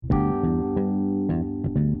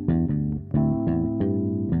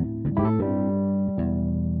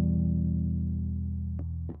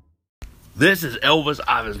This is Elvis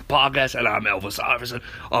Iverson Podcast, and I'm Elvis Iverson.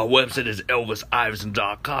 Our website is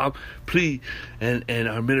elvisiverson.com. Please, and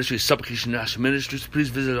our ministry is Supplication National Ministries. Please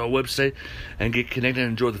visit our website and get connected and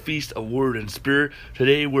enjoy the feast of Word and Spirit.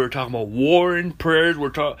 Today we're talking about warring prayers.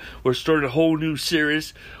 We're starting a whole new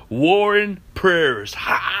series, warring prayers.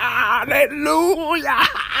 Hallelujah,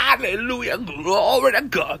 hallelujah, glory to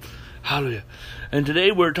God, hallelujah. And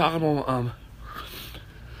today we're talking about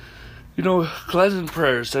cleansing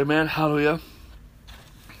prayers, amen, hallelujah,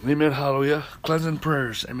 amen, hallelujah, cleansing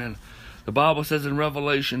prayers, amen. The Bible says in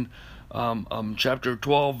Revelation, chapter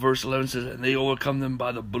 12, verse 11 says, and they overcome them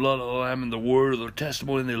by the blood of the Lamb and the word of their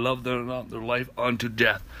testimony, and they love not their life unto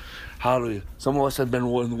death, hallelujah. Some of us have been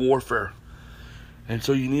in warfare, and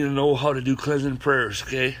so you need to know how to do cleansing prayers,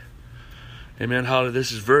 okay, amen, hallelujah.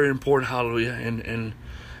 This is very important, hallelujah, and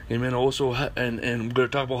amen, also, and we're going to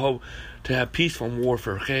talk about how to have peace from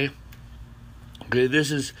warfare, okay. Okay,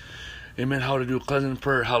 this is, amen, how to do a cleansing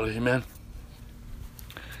prayer, hallelujah, amen.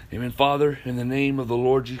 Amen, Father, in the name of the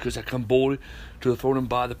Lord Jesus, I come boldly to the throne and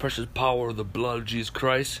by the precious power of the blood of Jesus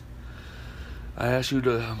Christ. I ask you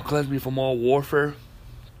to cleanse me from all warfare.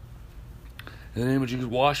 In the name of Jesus,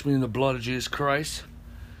 wash me in the blood of Jesus Christ.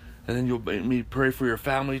 And then you'll make me pray for your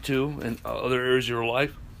family too, and other areas of your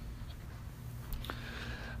life.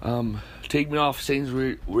 Take me off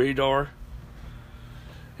Satan's radar.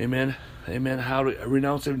 Amen. Amen. How to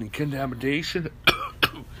renounce any contamination.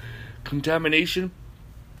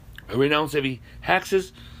 I renounce every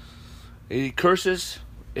hexes, any curses,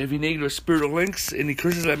 every negative spiritual links, any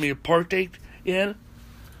curses that may partake in,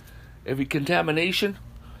 every contamination,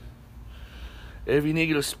 every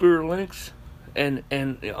negative spiritual links, and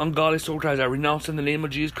ungodly soul ties. I renounce in the name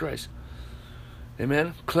of Jesus Christ.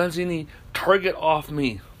 Amen. Cleanse any target off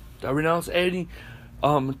me. I renounce any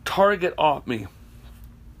target off me.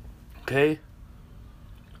 Okay.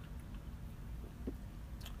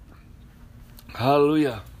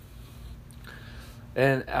 Hallelujah.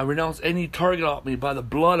 And I renounce any target off me by the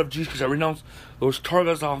blood of Jesus Christ. I renounce those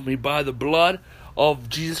targets off me by the blood of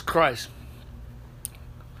Jesus Christ.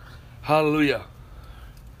 Hallelujah.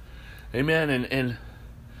 Amen. And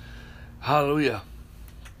hallelujah.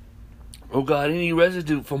 Oh God, any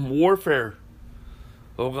residue from warfare,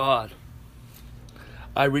 oh God,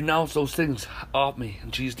 I renounce those things off me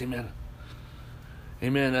in Jesus' name, amen.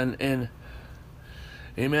 Amen. And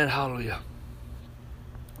amen, hallelujah.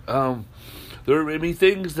 There may be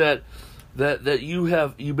things that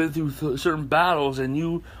you've been through certain battles, and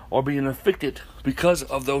you are being afflicted because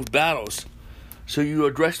of those battles. So you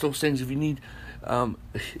address those things. If you need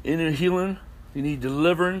inner healing, you need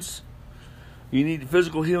deliverance, you need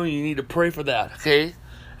physical healing, you need to pray for that, okay?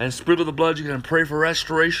 And sprinkle the blood, you can pray for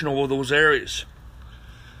restoration over those areas.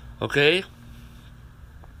 Okay?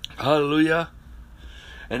 Hallelujah.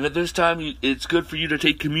 And at this time, it's good for you to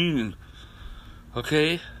take communion.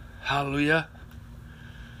 Okay? Hallelujah.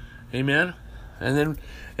 Amen. And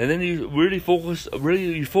then you really focus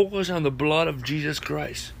on the blood of Jesus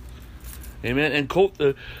Christ. Amen. And quote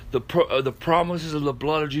the promises of the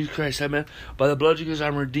blood of Jesus Christ. Amen. By the blood of Jesus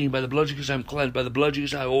I'm redeemed. By the blood of Jesus I'm cleansed. By the blood of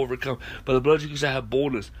Jesus I overcome. By the blood of Jesus I have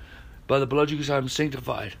boldness. By the blood of Jesus I'm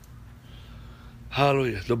sanctified.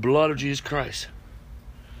 Hallelujah. The blood of Jesus Christ.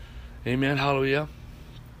 Amen. Hallelujah.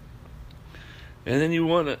 And then you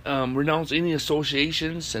want to renounce any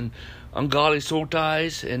associations and ungodly soul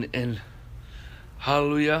ties and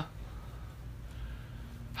hallelujah.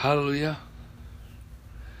 Hallelujah.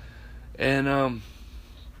 And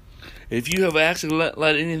if you have actually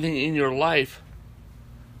let anything in your life,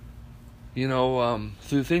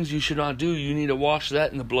 through things you should not do, you need to wash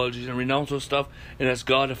that in the blood of Jesus and renounce those stuff and ask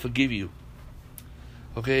God to forgive you.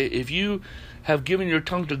 Okay, if you have given your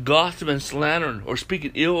tongue to gossip and slander or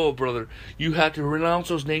speaking ill of brother, you have to renounce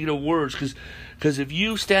those negative words. Because if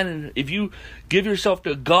you give yourself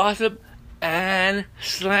to gossip and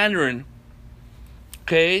slandering,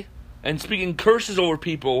 okay, and speaking curses over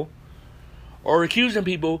people or accusing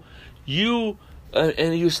people,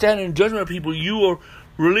 and you stand in judgment of people, you are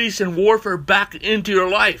releasing warfare back into your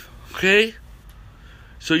life. Okay,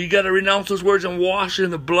 so you got to renounce those words and wash it in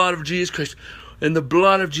the blood of Jesus Christ. In the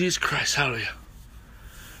blood of Jesus Christ. Hallelujah.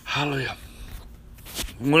 Hallelujah.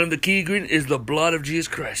 One of the key ingredients is the blood of Jesus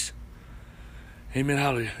Christ. Amen.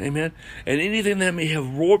 Hallelujah. Amen. And anything that may have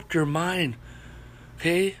warped your mind.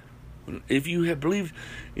 Okay. If you have believed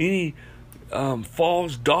any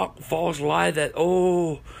false lie that,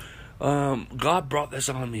 God brought this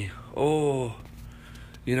on me.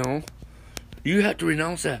 You have to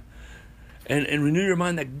renounce that. And renew your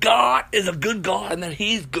mind that God is a good God and that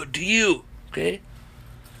He's good to you. Okay?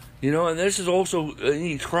 And this is also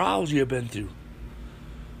any trials you have been through.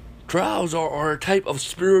 Trials are a type of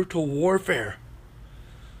spiritual warfare.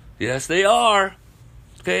 Yes, they are.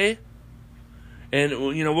 Okay? And,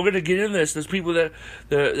 we're going to get into this. There's people that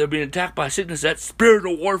they're being attacked by sickness. That's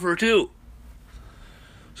spiritual warfare too.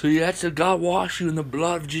 So you have to, God wash you in the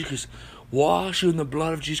blood of Jesus. Wash you in the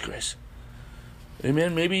blood of Jesus Christ.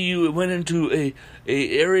 Amen. Maybe you went into a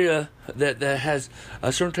area that has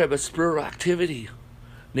a certain type of spiritual activity.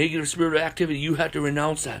 Negative spiritual activity. You have to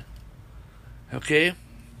renounce that. Okay?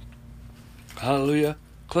 Hallelujah.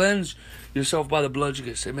 Cleanse yourself by the blood of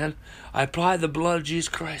Jesus. Amen. I apply the blood of Jesus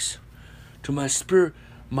Christ to my spirit,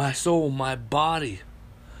 my soul, my body,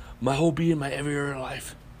 my whole being, my every area of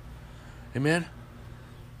life. Amen.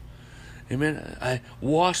 Amen. I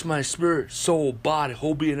wash my spirit, soul, body,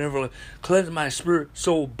 whole being, every life. Cleanse my spirit,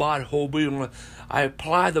 soul, body, whole being. I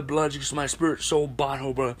apply the blood of Jesus to my spirit, soul, body,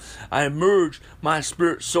 whole being. I immerse my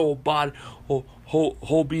spirit, soul, body,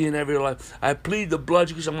 whole being, every life. I plead the blood of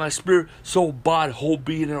Jesus on my spirit, soul, body, whole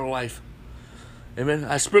being, every life. Amen.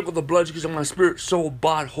 I sprinkle the blood of Jesus on my spirit, soul,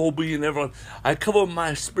 body, whole being, every life. I cover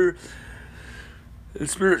my spirit,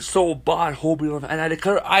 soul, body, whole being, and I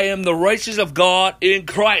declare I am the righteousness of God in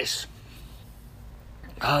Christ.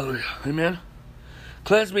 Hallelujah. Amen.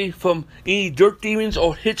 Cleanse me from any dirt demons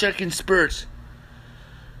or hitchhiking spirits.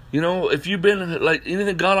 If you've been like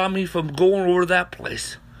anything got on me from going over to that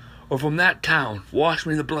place or from that town, wash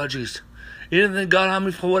me in the blood of Jesus. Anything got on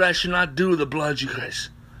me for what I should not do, the blood of Jesus.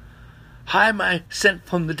 Hide my scent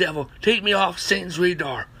from the devil. Take me off Satan's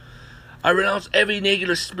radar. I renounce every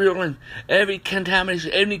negative spirit, every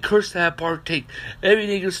contamination, every curse that I partake, every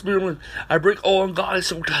negative spirit. I break all ungodly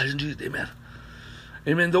soul ties in Jesus' name. Amen.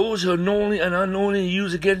 Amen. Those who are knowingly and unknowingly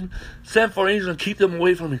use again, send for angels and keep them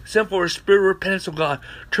away from me. Send for a spirit of repentance, O God.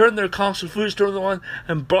 Turn their constant foolish, turn them on,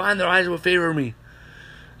 and blind their eyes with favor of me.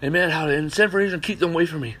 Amen. Hallelujah. And send for angels and keep them away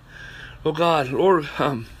from me. Oh God, Lord,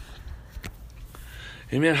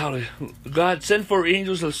 Amen. Hallelujah. God, send for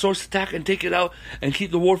angels to source attack and take it out and keep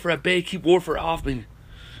the warfare at bay. Keep warfare off me.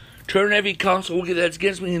 Turn every counsel that's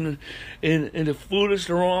against me into foolish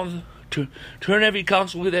and wrong. Turn every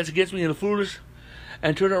counsel that's against me into foolish.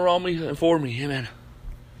 And turn it around me and for me. Amen.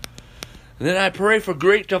 And then I pray for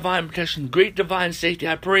great divine protection, great divine safety.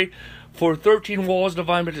 I pray for 13 walls of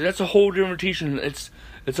divine protection. That's a whole different teaching. It's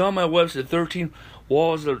on my website, 13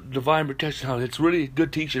 walls of divine protection. Hallelujah. It's really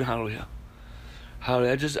good teaching. Hallelujah.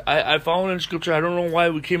 Hallelujah. I found in Scripture, I don't know why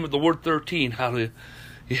we came with the word 13. Hallelujah.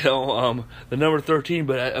 The number 13,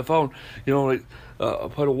 but I found,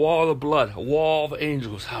 put a wall of blood, a wall of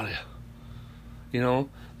angels. Hallelujah.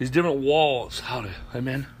 These different walls. Hallelujah.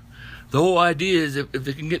 Amen. The whole idea is if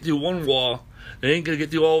they can get through one wall, they ain't going to get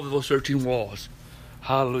through all of those 13 walls.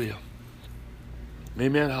 Hallelujah.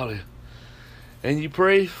 Amen. Hallelujah. And you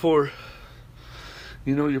pray for,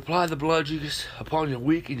 you apply the blood of Jesus upon your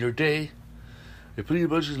week and your day. You plead the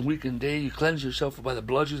blood of Jesus in the week and day. You cleanse yourself by the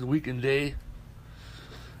blood of Jesus in the week and day.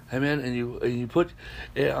 Amen. And you put,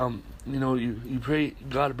 you pray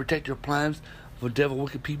God to protect your plans for devil,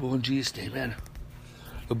 wicked people in Jesus' name. Amen.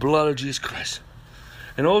 The blood of Jesus Christ.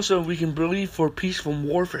 And also we can believe for peace from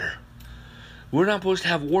warfare. We're not supposed to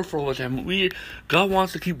have warfare all the time. God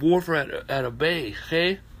wants to keep warfare at a bay,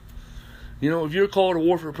 okay? If you're called to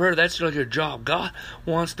warfare prayer, that's like your job. God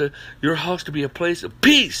wants your house to be a place of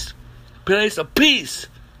peace. Place of peace.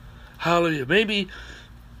 Hallelujah. Maybe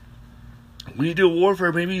when you do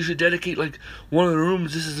warfare, maybe you should dedicate like one of the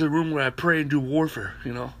rooms. This is the room where I pray and do warfare,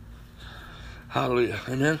 Hallelujah.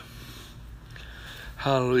 Amen.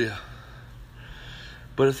 Hallelujah.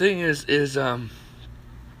 But the thing is the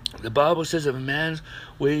Bible says if a man's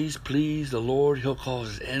ways please the Lord, he'll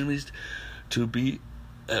cause his enemies to be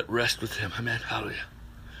at rest with him. Amen. Hallelujah.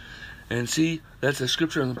 And see, that's a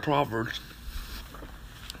scripture in the Proverbs.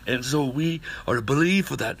 And so we are to believe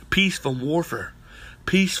for that peace from warfare.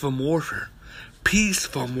 Peace from warfare. Peace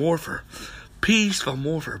from warfare. Peace from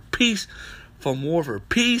warfare. Peace from warfare.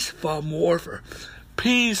 Peace from warfare.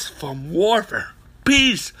 Peace from warfare.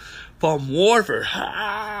 Peace from warfare.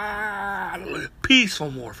 Hallelujah. Peace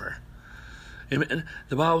from warfare. Amen.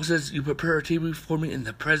 The Bible says, you prepare a table before me in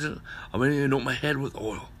the presence of many who anoint my head with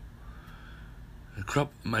oil.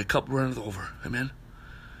 My cup runneth over. Amen.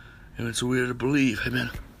 Amen. So we are to believe.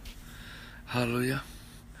 Amen. Hallelujah.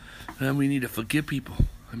 And we need to forgive people.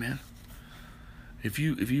 Amen. If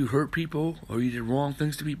you hurt people or you did wrong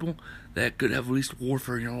things to people, that could have released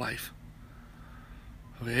warfare in your life.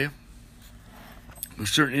 Okay? There's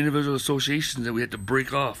certain individual associations that we have to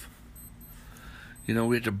break off. We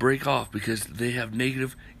have to break off because they have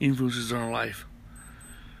negative influences on our life.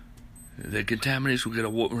 That contaminates, we got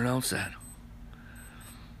to renounce that.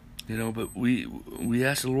 But we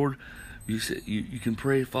ask the Lord, You can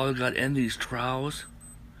pray, Father God, end these trials.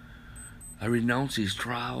 I renounce these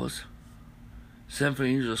trials. Send for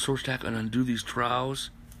angels of source attack and undo these trials.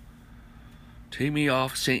 Take me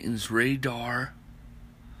off Satan's radar.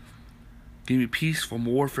 Give me peace from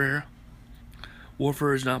warfare.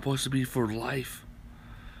 Warfare is not supposed to be for life.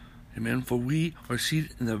 Amen. For we are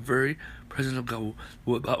seated in the very presence of God.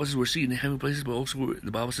 Well, the Bible says we're seated in heavenly places, but also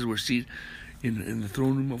the Bible says we're seated in the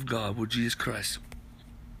throne room of God with Jesus Christ,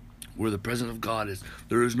 where the presence of God is.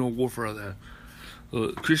 There is no warfare there.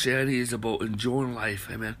 Christianity is about enjoying life.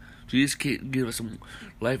 Amen. Jesus can't give us some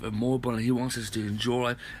life and more abundant. He wants us to enjoy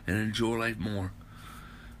life and enjoy life more.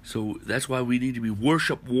 So that's why we need to be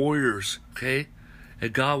worship warriors. Okay.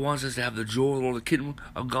 And God wants us to have the joy of the Lord. The kingdom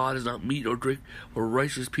of God is not meat or drink, but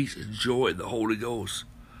righteousness, peace, and joy in the Holy Ghost.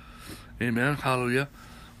 Amen. Hallelujah.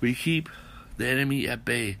 We keep the enemy at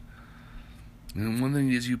bay. And one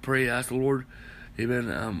thing is you pray, ask the Lord, amen,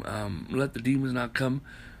 let the demons not come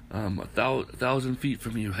 1,000 feet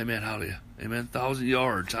from you. Amen. Hallelujah. Amen. 1,000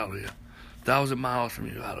 yards. Hallelujah. 1,000 miles from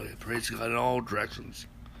you. Hallelujah. Praise God in all directions.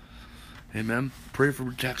 Amen. Pray for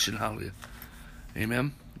protection. Hallelujah.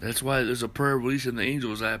 Amen. That's why there's a prayer releasing the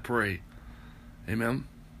angels. I pray. Amen.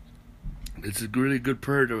 It's a really good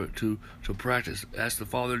prayer to practice. Ask the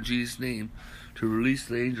Father in Jesus' name to release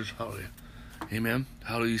the angels. Hallelujah. Amen.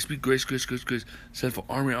 Hallelujah. Speak grace, grace, grace, grace. Send for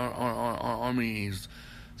army angels.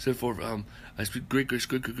 Send for I speak great grace,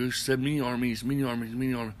 great grace. Send many armies.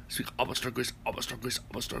 Speak apostolic grace, apostolic grace,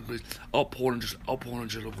 apostolic grace. Outpouring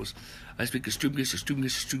angelic grace. I speak extreme grace, extreme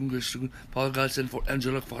grace, extreme grace, extreme grace. Father God, send for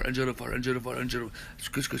angelic fire, angelic fire, angelic fire, angelic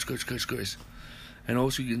grace, grace, grace, grace, grace. And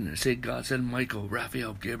also you can say, God, send Michael,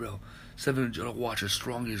 Raphael, Gabriel, 7 angelic watchers,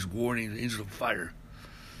 strong as warning, angels of fire.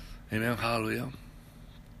 Amen. Hallelujah.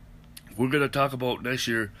 We're going to talk about next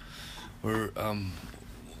year, or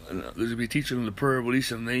there's going to be teaching on the prayer of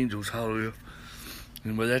releasing the angels. Hallelujah.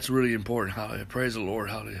 But that's really important. Hallelujah. Praise the Lord.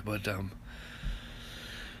 Hallelujah. But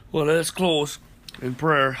well, let's close in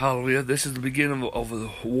prayer. Hallelujah. This is the beginning of the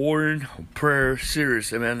warring prayer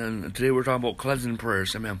series. Amen. And today we're talking about cleansing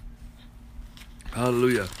prayers. Amen.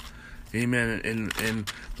 Hallelujah. Amen.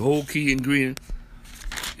 And the whole key ingredient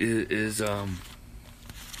is the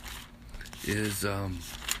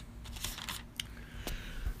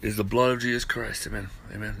blood of Jesus Christ. Amen.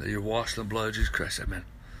 Amen. That you're washed in the blood of Jesus Christ. Amen.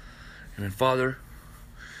 Amen. Father,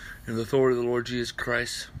 in the authority of the Lord Jesus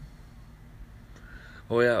Christ.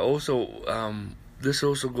 Oh yeah. Also, this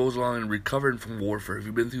also goes along in recovering from warfare. If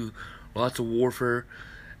you've been through lots of warfare,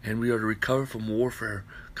 and we are to recover from warfare,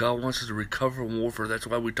 God wants us to recover from warfare. That's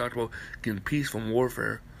why we talked about getting peace from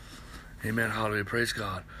warfare. Amen. Hallelujah. Praise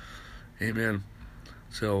God. Amen.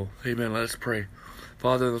 So, amen. Let's pray.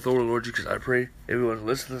 Father, in the authority of the Lord Jesus, I pray everyone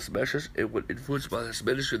listen to this message. It would influence by this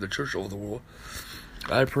ministry of the church over the world.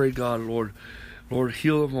 I pray, God, Lord,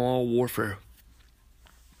 heal them from all warfare.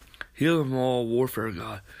 Heal them from all warfare,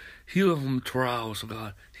 God. Heal them from trials, oh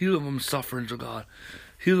God. Heal them from sufferings, oh God.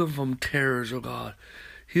 Heal them from terrors, oh God.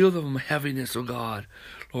 Heal them from heaviness, oh God.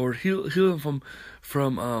 Lord, heal them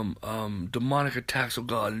from demonic attacks, oh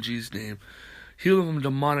God, in Jesus' name. Heal them from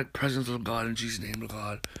demonic presence, oh God, in Jesus' name, oh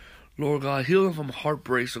God. Lord God, heal them from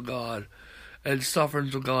heartbreaks, oh God, and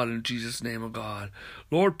sufferings, oh God, in Jesus' name, oh God.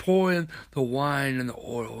 Lord, pour in the wine and the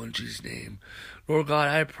oil in Jesus' name. Lord God,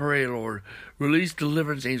 I pray, Lord, release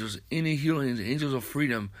deliverance angels, any healings, angels of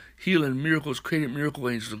freedom, healing, miracles, creating miracle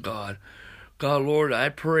angels, oh God. God, Lord, I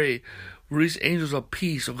pray, release angels of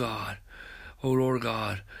peace, oh God. Oh, Lord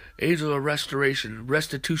God, angels of restoration,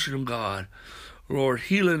 restitution, oh God. Lord,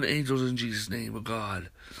 healing angels in Jesus' name, oh God.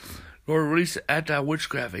 Lord, release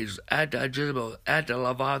anti-witchcraft angels, anti-Jezebel,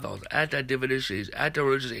 anti-Leviathans, anti-divination angels,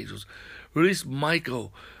 anti-religious angels. Release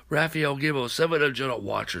Michael, Raphael, Gabriel, 7 angelic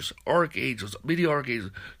watchers, archangels, many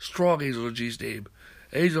archangels, strong angels in Jesus' name.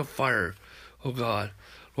 Angels of fire, oh God.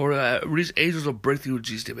 Lord, release angels of breakthrough in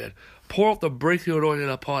Jesus' name, man. Pour out the breakthrough anointing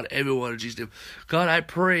upon everyone in Jesus' name. God, I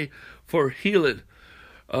pray for healing,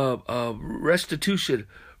 restitution,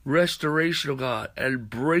 restoration, oh God, and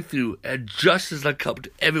breakthrough and justice that come to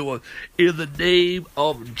everyone in the name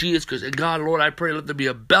of Jesus Christ. And God, Lord, I pray let there be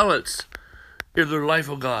a balance in their life,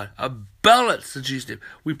 oh God, a balance in Jesus' name.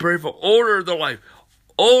 We pray for order in their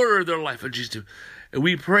life in Jesus' name. And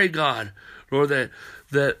we pray, God, Lord, that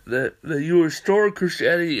you restore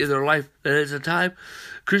Christianity in their life. That it's a time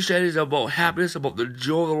Christianity is about happiness, about the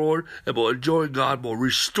joy of the Lord, about enjoying God more.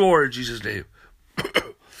 Restore in Jesus' name.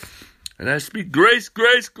 And I speak grace,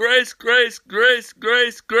 grace, grace, grace, grace,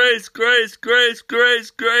 grace, grace, grace, grace,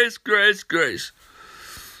 grace, grace, grace, grace.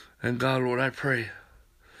 And God, Lord, I pray,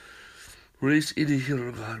 release any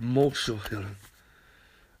healing, God, emotional healing.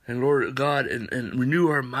 And Lord God, and renew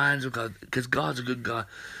our minds, oh God, because God's a good God.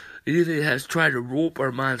 Anything that has tried to rope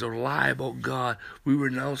our minds or lie about God, we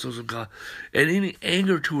renounce those, oh God. And any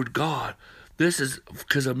anger toward God, this is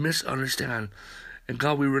because of misunderstanding. And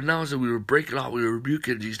God, we renounce it, we break it off, we rebuke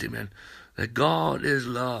it in Jesus' name, man. That God is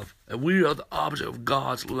love, and we are the opposite of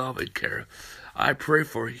God's love and care. I pray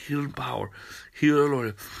for healing power. Heal,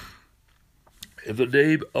 Lord. In the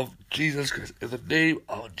name of Jesus Christ, in the name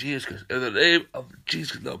of Jesus Christ, in the name of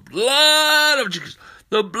Jesus Christ, the blood of Jesus,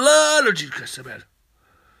 the blood of Jesus Christ, amen.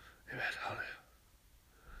 Amen.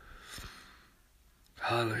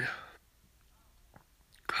 Hallelujah.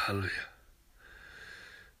 Hallelujah.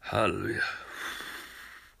 Hallelujah.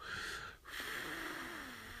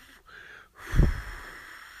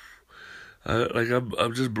 Hallelujah.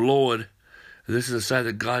 I'm just blowing. This is a sign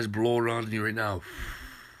that God's blowing on you right now.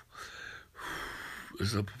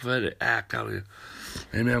 It's a prophetic act, hallelujah.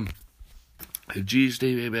 Amen. In Jesus'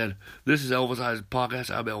 name, amen. This is Elvis Ives Podcast.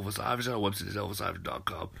 I'm Elvis Ives. Our website is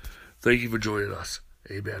elvisives.com. Thank you for joining us.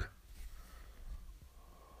 Amen.